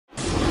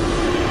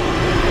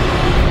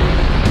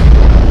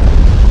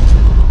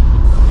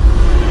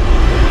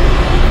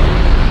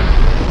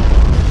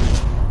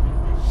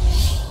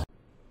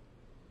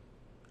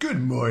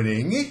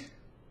morning.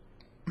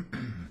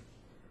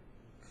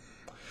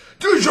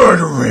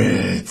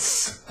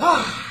 Degenerates!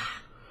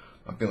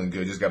 I'm feeling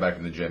good. Just got back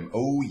from the gym.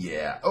 Oh,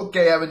 yeah.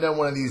 Okay, I haven't done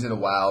one of these in a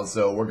while,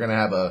 so we're going to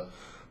have a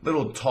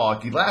little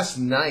talk. Last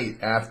night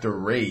after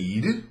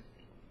raid,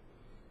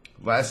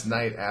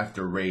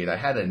 I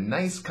had a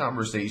nice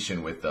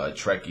conversation with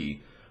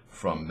Trekkie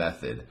from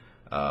Method,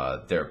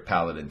 their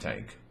paladin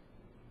tank.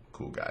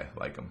 Cool guy.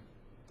 Like him.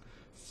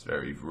 It's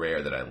very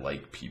rare that I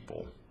like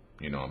people.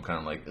 You know, I'm kind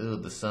of like,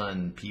 ugh, the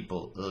sun,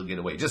 people, ugh, get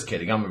away. Just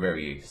kidding. I'm a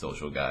very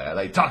social guy. I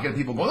like talking to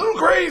people going, oh,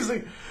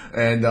 crazy.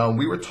 And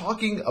we were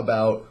talking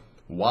about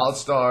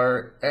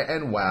Wildstar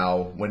and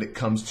WoW when it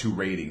comes to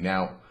raiding.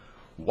 Now,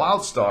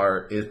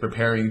 Wildstar is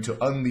preparing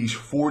to unleash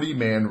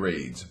 40-man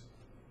raids.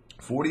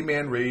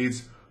 40-man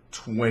raids,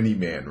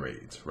 20-man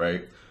raids,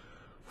 right?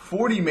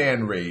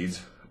 40-man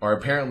raids are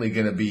apparently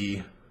going to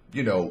be,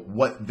 you know,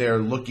 what they're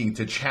looking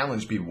to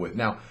challenge people with.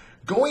 Now,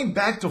 going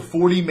back to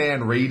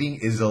 40-man raiding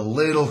is a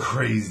little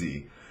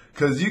crazy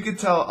because you can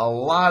tell a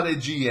lot of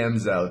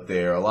GMs out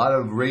there, a lot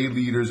of raid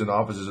leaders and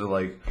officers are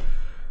like,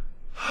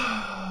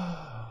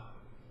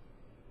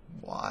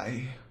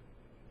 why?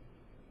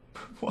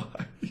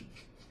 Why?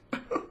 I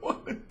don't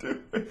want to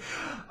do it.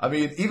 I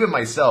mean, even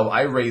myself,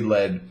 I raid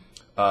led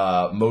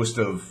most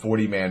of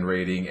 40-man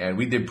raiding, and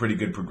we did pretty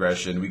good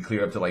progression. We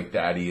cleared up to like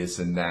Thaddeus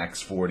and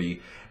Nax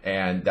 40.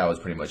 And that was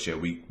pretty much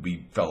it.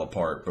 We fell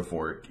apart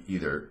before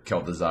either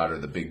Kel'Thuzad or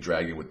the big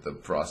dragon with the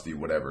frosty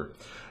whatever.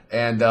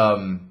 And,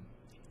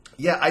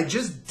 yeah, I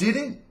just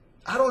didn't,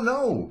 I don't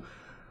know.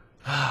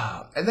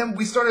 And then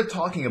we started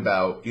talking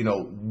about, you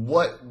know,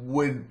 what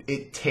would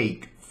it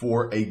take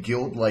for a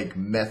guild like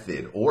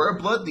Method or a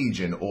Blood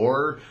Legion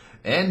or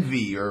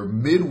Envy or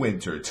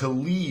Midwinter to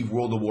leave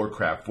World of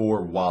Warcraft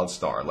for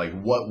Wildstar? Like,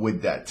 what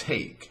would that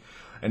take?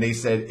 And they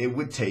said it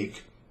would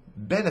take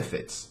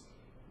benefits.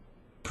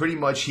 Pretty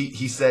much,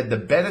 he said the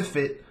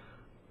benefit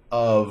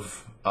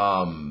of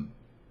doing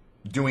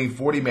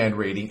 40-man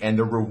raiding and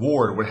the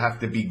reward would have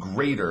to be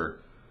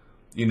greater,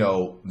 you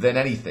know, than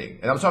anything.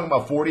 And I'm talking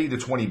about 40 to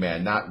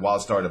 20-man, not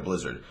Wildstar to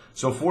Blizzard.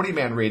 So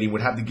 40-man raiding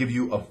would have to give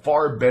you a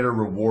far better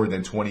reward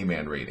than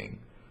 20-man raiding,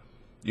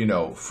 you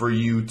know, for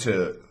you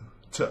to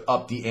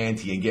up the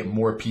ante and get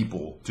more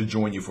people to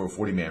join you for a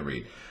 40-man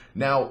raid.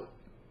 Now,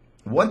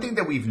 one thing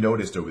that we've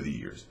noticed over the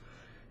years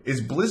is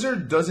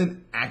Blizzard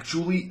doesn't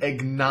actually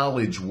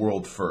acknowledge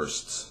world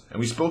firsts. And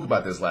we spoke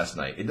about this last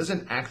night. It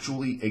doesn't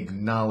actually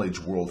acknowledge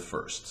world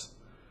firsts.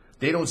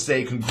 They don't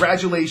say,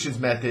 congratulations,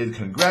 Method,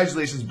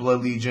 congratulations,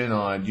 Blood Legion,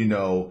 on, you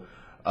know,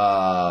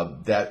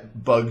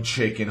 that bug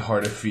chick in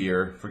Heart of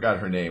Fear. Forgot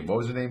her name. What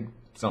was her name?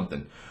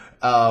 Something.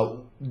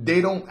 They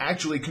don't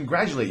actually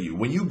congratulate you.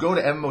 When you go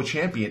to MMO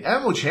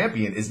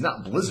Champion is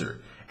not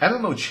Blizzard.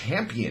 MMO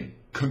Champion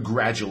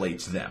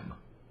congratulates them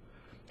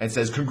and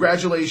says,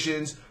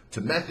 congratulations to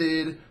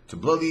Method, to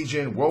Blood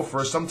Legion, World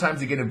First. Sometimes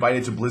they get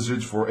invited to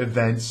Blizzards for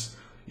events,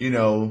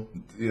 Dragon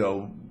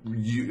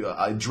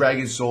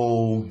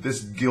Soul,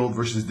 this guild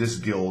versus this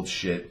guild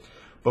shit.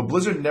 But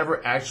Blizzard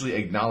never actually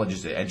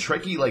acknowledges it. And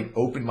Trekkie, like,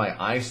 opened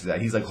my eyes to that.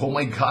 He's like, oh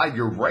my god,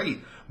 you're right.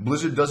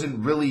 Blizzard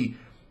doesn't really,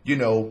 you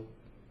know,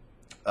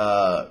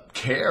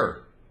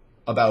 care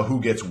about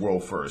who gets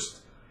World First.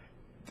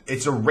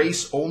 It's a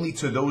race only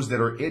to those that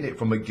are in it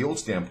from a guild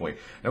standpoint.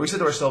 Now, we said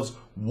to ourselves,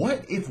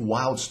 what if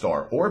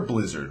Wildstar or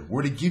Blizzard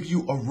were to give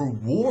you a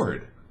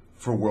reward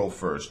for World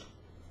First?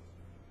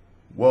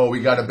 Whoa,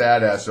 we got a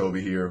badass over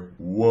here.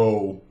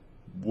 Whoa.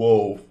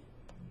 Whoa.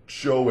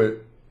 Show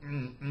it.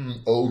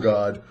 Oh,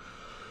 God.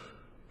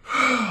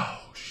 Oh,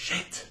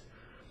 shit.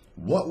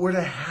 What were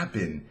to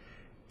happen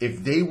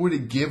if they were to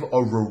give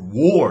a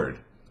reward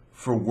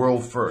for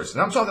World First?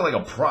 And I'm talking like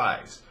a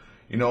prize.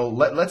 You know,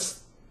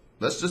 let's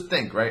just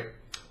think, right?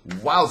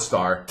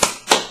 Wildstar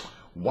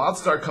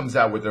comes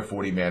out with their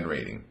 40-man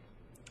rating.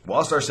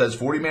 Wildstar says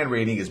 40-man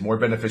rating is more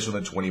beneficial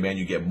than 20-man.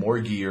 You get more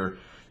gear,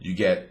 you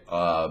get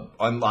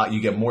you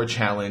get more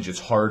challenge. It's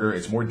harder,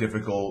 it's more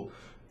difficult.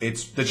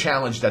 It's the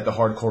challenge that the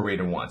hardcore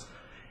raider wants.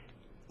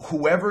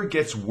 Whoever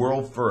gets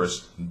world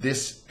first,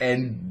 this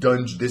end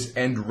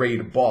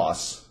raid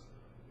boss,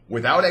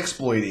 without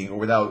exploiting or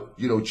without,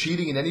 you know,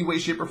 cheating in any way,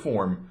 shape, or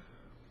form,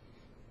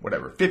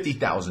 whatever,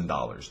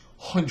 $50,000,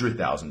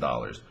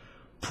 $100,000,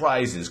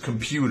 prizes,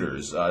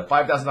 computers,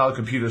 $5,000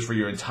 computers for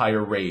your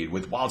entire raid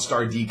with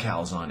Wildstar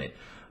decals on it.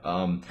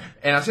 And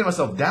I'm saying to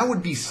myself, that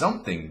would be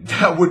something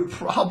that would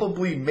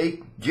probably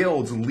make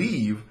guilds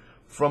leave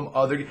from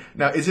other.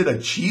 Now, is it a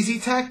cheesy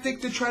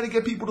tactic to try to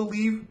get people to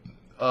leave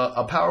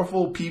a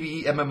powerful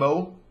PVE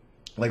MMO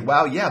like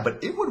WoW? Yeah,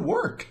 but it would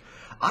work.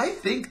 I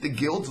think the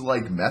guilds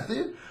like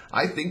Method,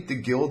 I think the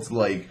guilds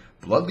like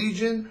Blood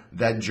Legion,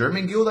 that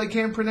German guild I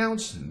can't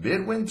pronounce,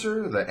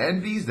 Midwinter, the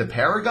Envies, the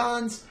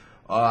Paragons.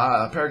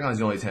 Paragon's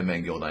the only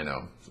 10-man guild I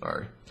know.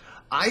 Sorry.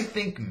 I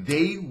think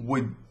they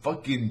would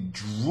fucking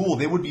drool.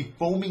 They would be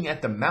foaming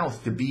at the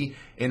mouth to be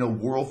in a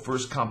world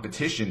first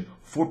competition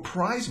for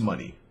prize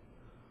money.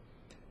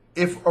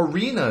 If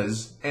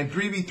arenas and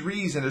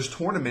 3v3s and there's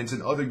tournaments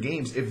and other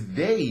games, if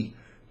they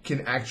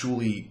can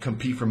actually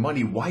compete for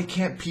money, why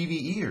can't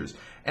PvEers?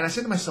 And I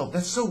said to myself,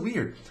 that's so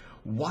weird.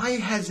 Why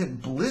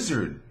hasn't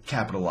Blizzard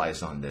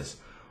capitalized on this?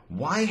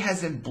 Why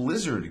hasn't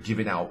Blizzard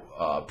given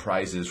out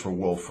prizes for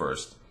World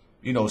First?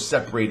 You know,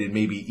 separated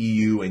maybe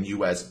EU and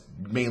US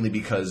mainly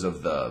because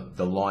of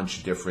the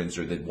launch difference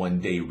or the 1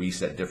 day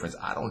reset difference.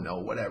 I don't know,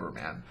 whatever,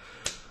 man.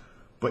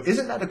 But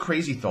isn't that a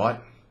crazy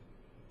thought?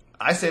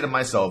 I say to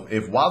myself,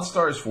 if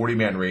Wildstar's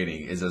 40-man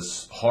rating is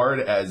as hard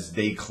as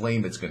they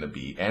claim it's going to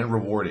be and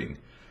rewarding,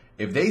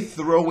 if they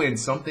throw in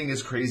something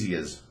as crazy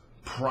as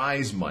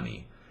prize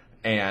money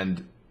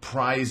and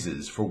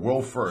prizes for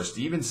World First,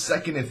 even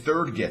second and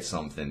third get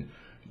something,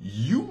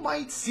 you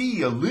might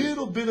see a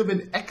little bit of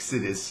an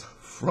exodus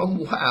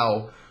from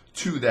WoW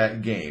to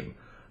that game.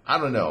 I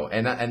don't know.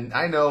 And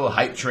I know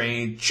hype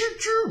train,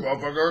 choo-choo,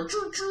 motherfucker,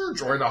 choo-choo,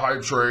 join the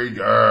hype train,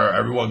 yeah,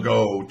 everyone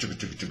go.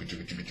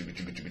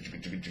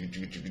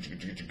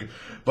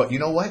 But you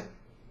know what?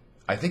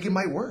 I think it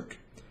might work.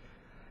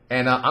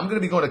 And I'm going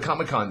to be going to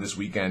Comic-Con this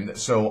weekend,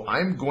 so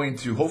I'm going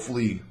to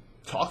hopefully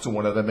talk to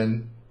one of them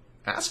and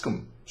ask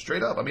them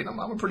straight up. I mean, I'm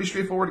a pretty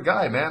straightforward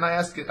guy, man. I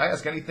ask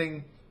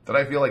anything that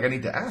I feel like I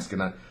need to ask,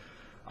 and I'm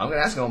going to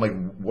ask them,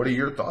 like, what are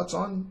your thoughts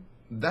on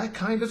that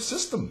kind of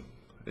system?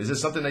 Is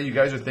this something that you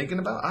guys are thinking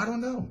about? I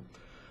don't know.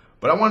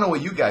 But I want to know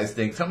what you guys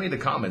think. Tell me in the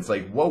comments,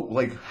 like, what,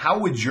 like, how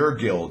would your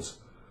guilds,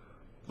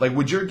 like,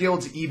 would your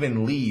guilds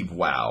even leave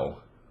WoW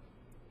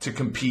to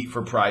compete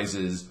for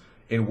prizes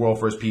in World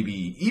First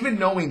PvE, even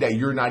knowing that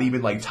you're not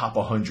even like top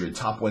 100,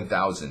 top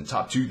 1,000,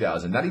 top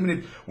 2,000, not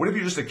even, what if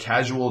you're just a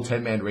casual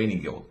 10-man raiding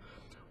guild?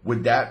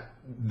 Would that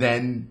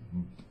then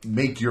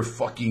make your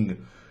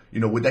fucking, you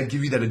know, would that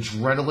give you that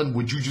adrenaline?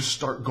 Would you just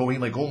start going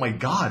like, oh my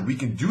God, we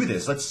can do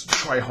this. Let's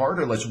try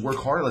harder. Let's work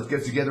harder. Let's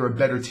get together a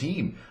better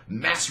team.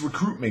 Mass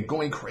recruitment,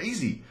 going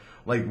crazy.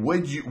 Like,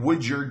 would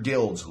your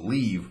guilds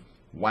leave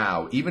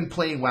WoW, even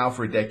playing WoW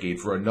for a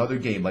decade, for another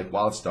game like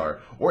Wildstar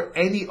or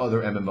any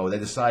other MMO that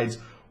decides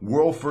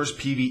World First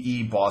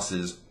PvE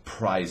bosses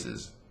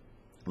prizes?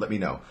 Let me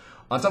know.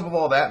 On top of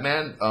all that,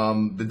 man,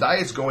 the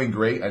diet's going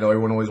great. I know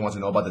everyone always wants to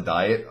know about the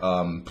diet.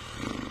 I'm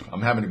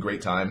having a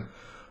great time.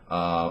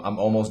 I'm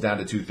almost down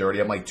to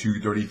 230. I'm like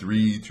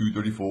 233,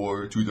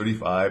 234,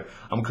 235.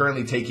 I'm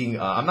currently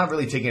taking, I'm not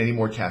really taking any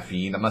more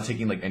caffeine. I'm not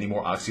taking like any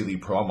more Oxy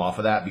Pro. I'm off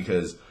of that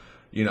because,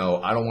 you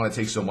know, I don't want to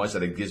take so much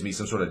that it gives me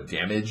some sort of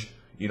damage.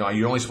 You know,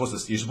 you're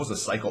supposed to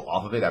cycle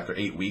off of it after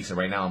 8 weeks. And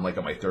right now I'm like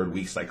on my 3rd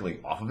week cycling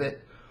off of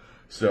it.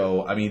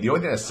 So, I mean, the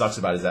only thing that sucks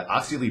about it is that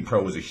Oxy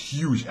Pro is a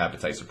huge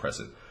appetite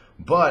suppressant.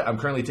 But I'm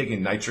currently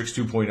taking Nitrix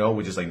 2.0,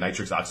 which is like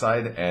nitrous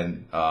oxide,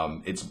 and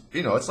it's,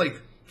 you know, it's like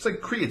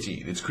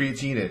creatine. It's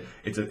creatine.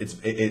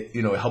 It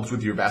you know, it helps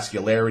with your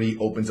vascularity,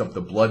 opens up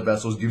the blood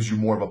vessels, gives you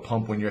more of a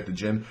pump when you're at the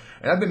gym.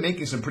 And I've been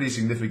making some pretty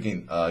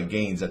significant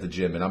gains at the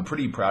gym, and I'm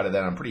pretty proud of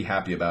that. I'm pretty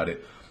happy about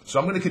it. So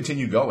I'm going to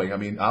continue going. I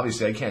mean,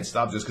 obviously I can't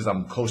stop just because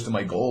I'm close to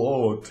my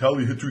goal. Oh,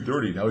 Towelliee hit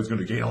 230. Now he's going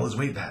to gain all his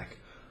weight back.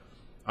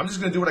 I'm just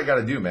going to do what I got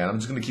to do, man. I'm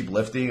just going to keep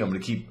lifting. I'm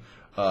going to keep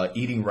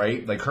eating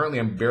right. Like currently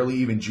I'm barely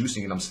even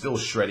juicing and I'm still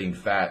shredding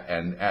fat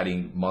and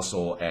adding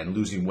muscle and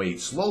losing weight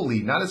slowly,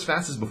 not as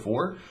fast as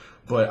before.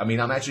 But I mean,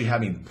 I'm actually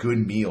having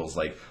good meals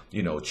like,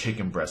 you know,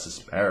 chicken breast,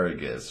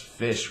 asparagus,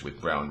 fish with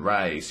brown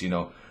rice, you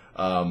know.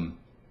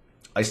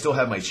 I still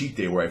have my cheat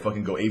day where I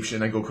fucking go apeshit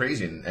and I go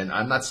crazy. And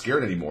I'm not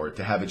scared anymore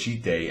to have a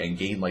cheat day and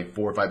gain like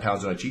 4 or 5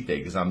 pounds on a cheat day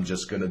because I'm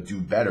just going to do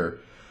better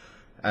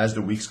as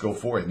the weeks go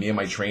forth. Me and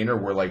my trainer,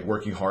 we're like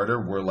working harder.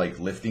 We're like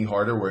lifting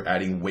harder. We're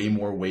adding way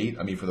more weight.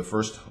 I mean, for the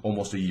first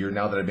almost a year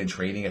now that I've been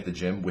training at the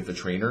gym with the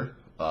trainer,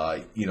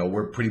 you know,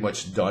 we're pretty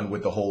much done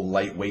with the whole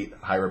lightweight,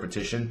 high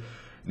repetition.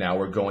 Now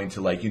we're going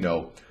to like, you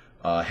know,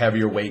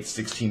 heavier weight,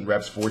 16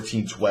 reps,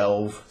 14,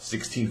 12,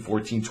 16,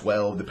 14,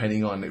 12,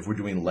 depending on if we're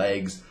doing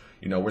legs.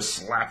 You know, we're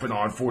slapping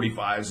on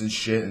 45s and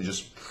shit and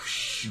just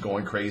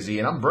going crazy.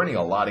 And I'm burning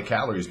a lot of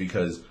calories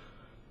because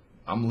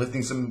I'm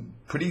lifting some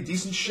pretty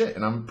decent shit,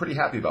 and I'm pretty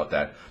happy about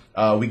that.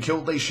 We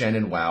killed Lei Shen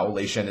in WoW.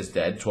 Lei Shen is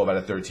dead, 12 out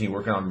of 13.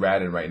 Working on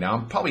Radin right now.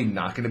 I'm probably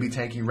not going to be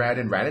tanking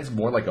Radin. Radin's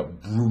more like a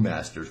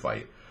Brewmaster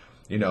fight.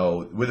 You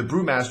know, with a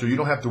Brewmaster, you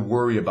don't have to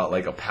worry about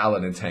like a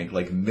Paladin tank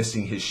like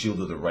missing his Shield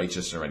of the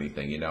Righteous or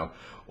anything, you know,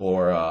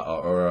 or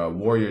a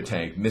Warrior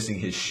tank missing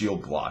his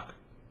shield block.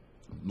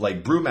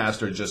 Like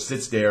Brewmaster just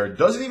sits there,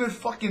 doesn't even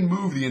fucking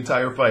move the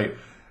entire fight,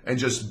 and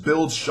just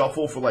builds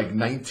shuffle for like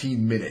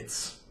 19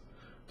 minutes.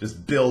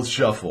 Just builds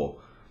shuffle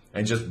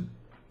and just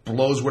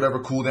blows whatever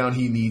cooldown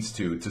he needs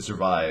to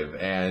survive.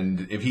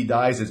 And if he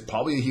dies, it's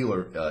probably a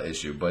healer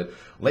issue. But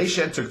Lei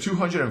Shen took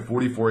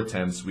 244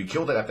 attempts. We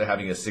killed it after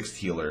having a 6th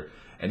healer.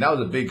 And that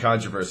was a big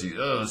controversy.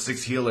 Oh,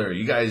 6th healer.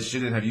 You guys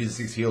shouldn't have used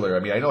a 6th healer. I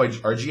mean, I know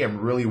our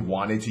GM really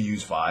wanted to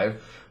use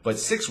 5, but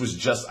 6 was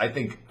just, I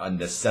think, a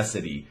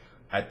necessity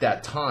at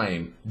that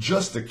time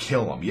just to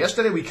kill him.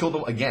 Yesterday we killed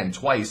him again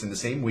twice in the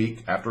same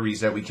week. After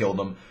reset, we killed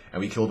him. And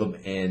we killed him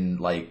in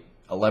like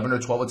 11 or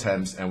 12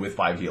 attempts and with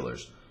 5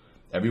 healers.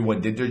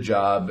 Everyone did their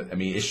job. I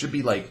mean, it should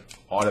be like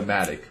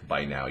automatic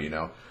by now, you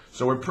know?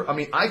 So I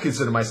mean, I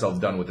consider myself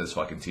done with this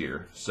fucking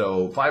tier.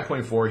 So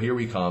 5.4, here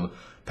we come.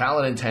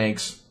 Paladin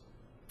tanks,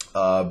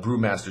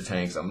 Brewmaster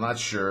tanks, I'm not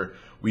sure.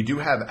 We do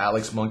have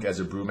Alex Monk as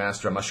a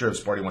Brewmaster. I'm not sure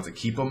if Sparty wants to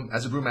keep him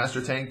as a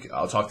Brewmaster tank.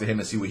 I'll talk to him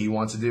and see what he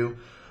wants to do.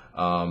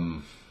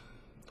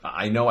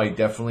 I know I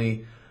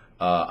definitely...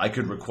 I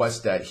could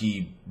request that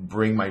he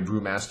bring my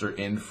Brewmaster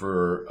in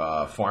for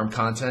farm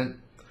content.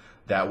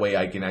 That way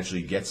I can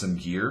actually get some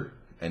gear,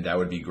 and that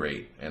would be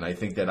great. And I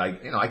think that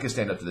I can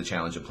stand up to the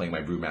challenge of playing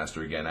my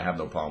Brewmaster again. I have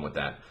no problem with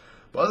that.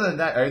 But other than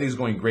that, everything's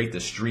going great. The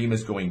stream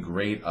is going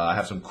great. I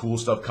have some cool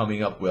stuff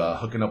coming up,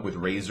 hooking up with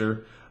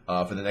Razor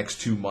for the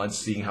next 2 months,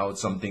 seeing how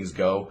some things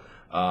go.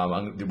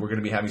 We're going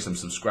to be having some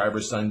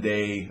Subscriber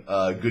Sunday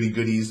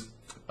goodies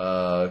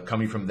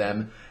coming from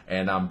them,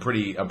 and I'm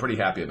pretty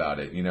happy about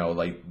it. You know,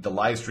 like the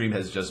live stream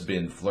has just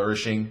been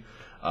flourishing.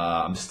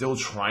 I'm still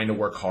trying to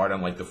work hard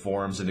on like the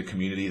forums and the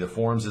community. The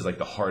forums is like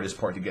the hardest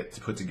part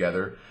to put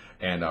together.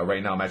 And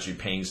right now I'm actually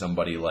paying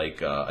somebody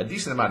like a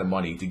decent amount of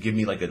money to give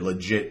me like a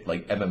legit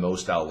like MMO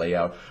style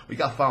layout. We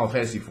got Final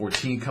Fantasy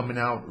 14 coming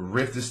out.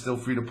 Rift is still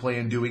free to play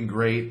and doing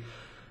great.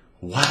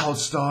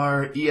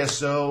 Wildstar,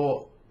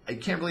 ESO. I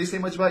can't really say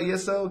much about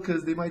ESO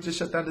because they might just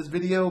shut down this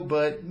video,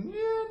 but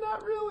yeah,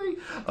 not really.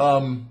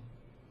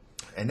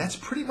 And that's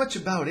pretty much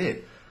about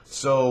it.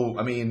 So,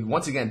 I mean,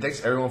 once again,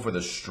 thanks everyone for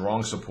the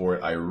strong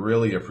support. I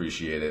really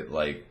appreciate it.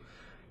 Like,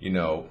 you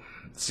know,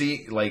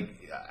 see,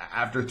 like,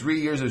 after 3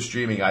 years of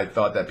streaming, I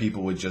thought that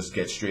people would just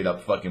get straight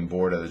up fucking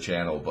bored of the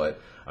channel. But,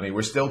 I mean,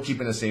 we're still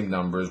keeping the same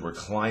numbers. We're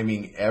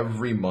climbing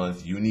every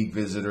month. Unique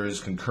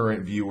visitors,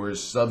 concurrent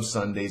viewers, sub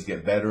Sundays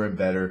get better and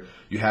better.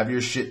 You have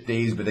your shit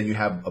days, but then you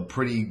have a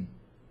pretty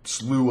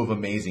slew of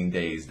amazing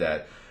days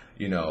that...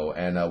 You know,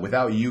 and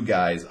without you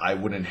guys, I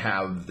wouldn't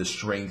have the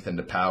strength and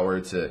the power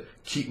to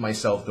keep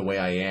myself the way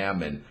I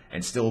am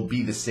and still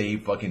be the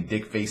same fucking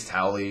dick-faced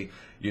Towelliee,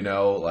 you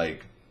know,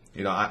 like,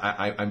 you know,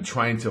 I'm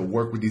trying to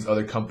work with these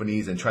other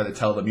companies and try to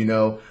tell them, you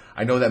know,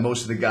 I know that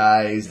most of the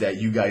guys that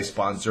you guys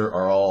sponsor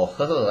are all,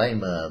 oh, I'm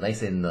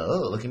nice and,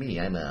 oh, look at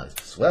me, I'm a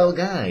swell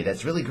guy,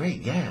 that's really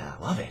great, yeah,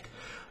 love it.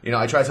 You know,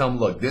 I try to tell them,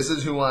 look, this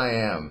is who I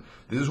am,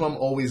 this is who I'm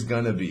always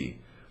gonna be,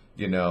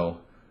 you know.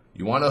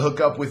 You want to hook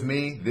up with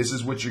me? This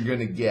is what you're going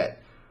to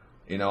get.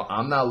 You know,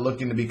 I'm not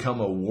looking to become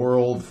a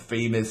world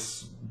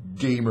famous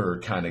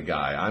gamer kind of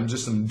guy. I'm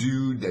just some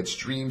dude that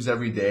streams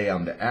every day.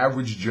 I'm the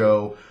average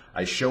Joe.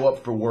 I show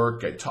up for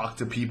work. I talk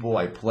to people.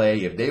 I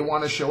play. If they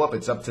want to show up,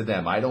 it's up to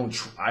them. I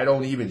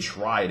don't even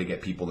try to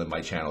get people in my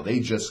channel. They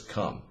just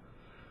come,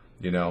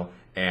 you know,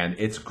 and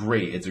it's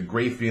great. It's a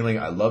great feeling.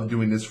 I love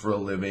doing this for a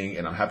living,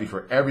 and I'm happy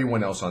for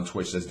everyone else on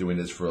Twitch that's doing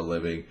this for a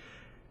living.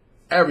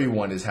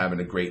 Everyone is having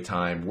a great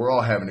time. We're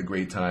all having a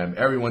great time.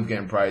 Everyone's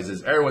getting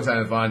prizes. Everyone's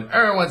having fun.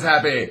 Everyone's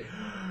happy.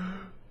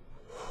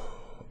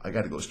 I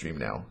got to go stream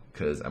now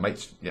because I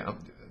might, yeah,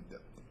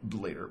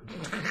 later.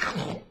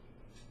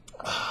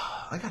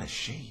 I got to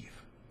shave.